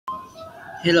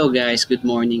Hello, guys. Good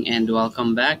morning and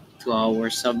welcome back to our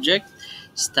subject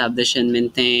establish and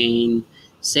maintain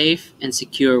safe and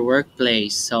secure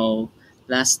workplace. So,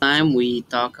 last time we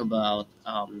talked about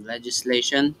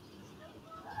legislation,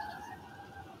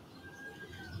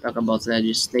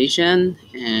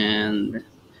 and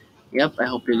yep, I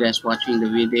hope you guys watching the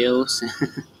videos.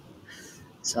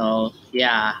 So,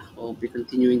 yeah, we'll be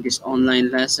continuing this online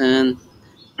lesson,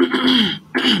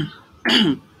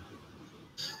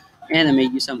 and I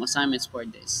made you some assignments for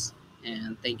this.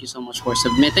 And thank you so much for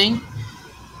submitting.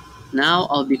 Now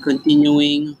I'll be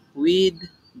continuing with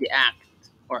the act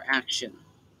or action.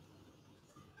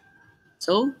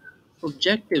 So,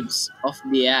 objectives of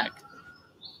the act.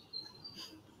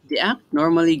 The act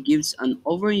normally gives an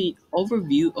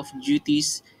overview of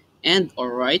duties and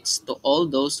or rights to all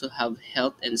those who have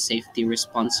health and safety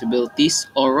responsibilities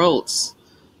or roles.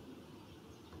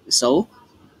 So,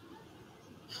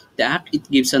 the act it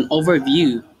gives an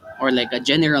overview or like a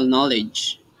general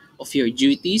knowledge of your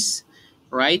duties,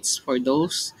 rights for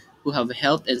those who have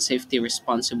health and safety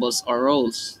responsibles or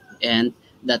roles. And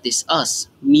that is us,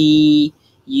 me,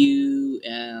 you,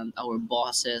 and our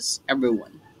bosses,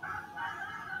 everyone.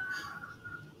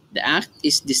 The act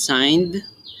is designed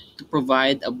to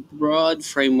provide a broad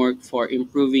framework for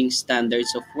improving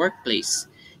standards of workplace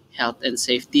health and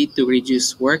safety to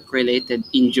reduce work-related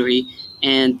injury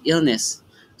and illness.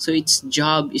 So its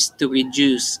job is to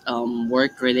reduce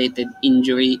work-related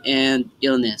injury and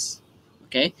illness.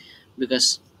 Okay,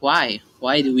 because why?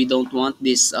 Why do we don't want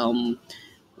this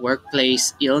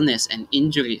workplace illness and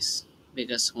injuries?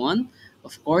 Because one,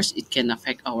 of course, it can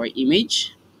affect our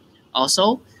image,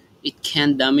 also, it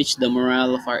can damage the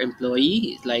morale of our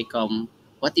employee. Like,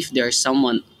 what if there's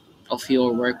someone of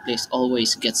your workplace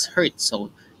always gets hurt?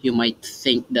 So you might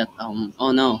think that,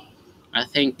 oh no, I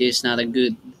think this is not a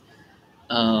good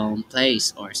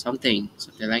place or something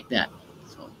like that.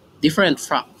 So different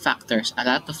factors, a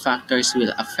lot of factors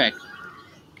will affect.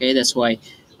 Okay, that's why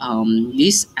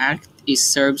this act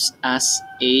is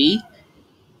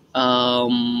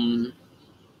um,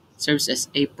 serves as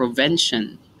a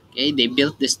prevention. Okay, they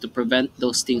built this to prevent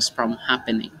those things from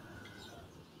happening.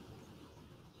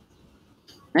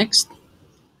 Next,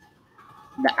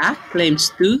 the act claims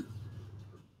to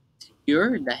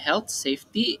secure the health,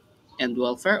 safety, and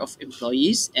welfare of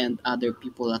employees and other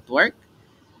people at work.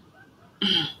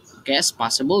 Okay, as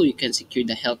possible, we can secure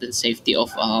the health and safety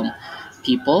of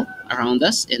people around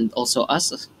us and also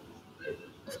us,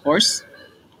 of course.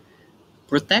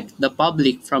 Protect the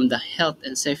public from the health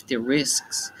and safety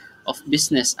risks of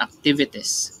business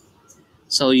activities.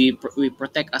 So we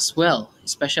protect as well,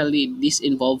 especially this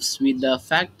involves with the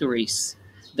factories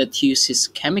that uses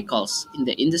chemicals in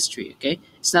the industry. Okay,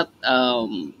 it's not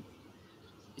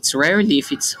it's rarely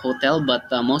if it's hotel, but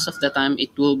most of the time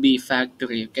it will be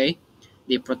factory. Okay,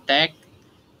 they protect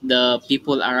the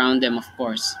people around them, of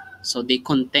course. So they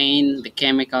contain the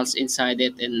chemicals inside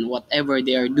it and whatever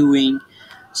they are doing,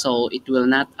 so it will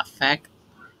not affect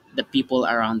the people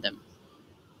around them.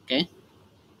 Okay,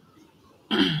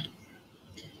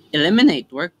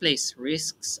 eliminate workplace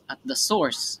risks at the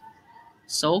source.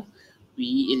 So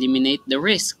we eliminate the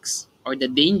risks or the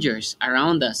dangers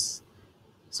around us.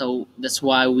 So that's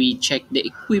why we check the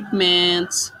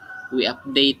equipment, we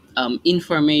update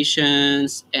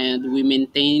informations, and we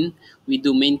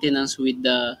do maintenance with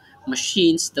the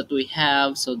machines that we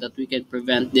have so that we can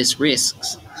prevent these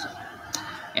risks.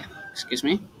 Yeah, excuse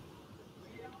me.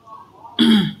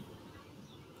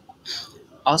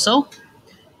 Also,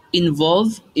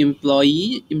 involve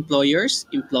employees,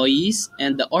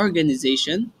 and the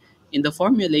organization in the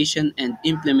formulation and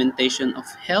implementation of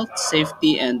health,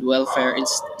 safety, and welfare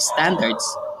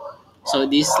standards. So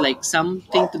this like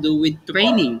something to do with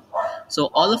training. So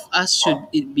all of us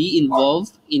should be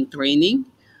involved in training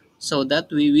so that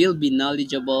we will be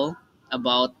knowledgeable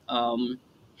about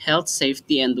health,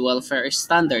 safety, and welfare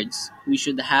standards. We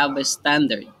should have a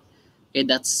standard. Okay,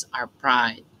 that's our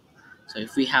pride. So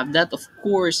if we have that, of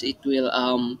course, it will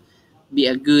be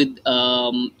a good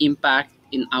impact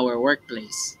in our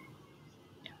workplace.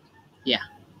 Yeah,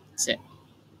 that's it.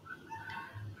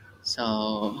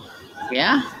 So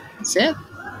yeah, that's it.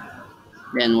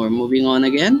 Then we're moving on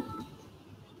again.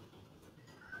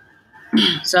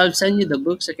 So I've sent you the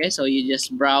books, okay? So you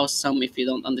just browse some. If you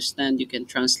don't understand, you can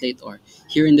translate, or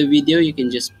here in the video, you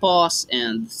can just pause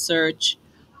and search,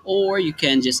 or you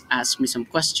can just ask me some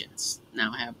questions.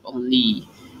 Now I have only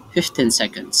 15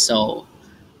 seconds, so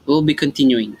we'll be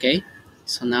continuing, okay?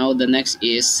 So now the next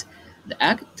is the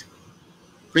act,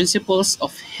 principles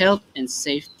of health and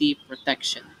safety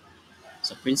protection.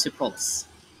 So principles.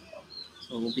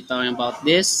 So we'll be talking about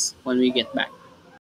this when we get back.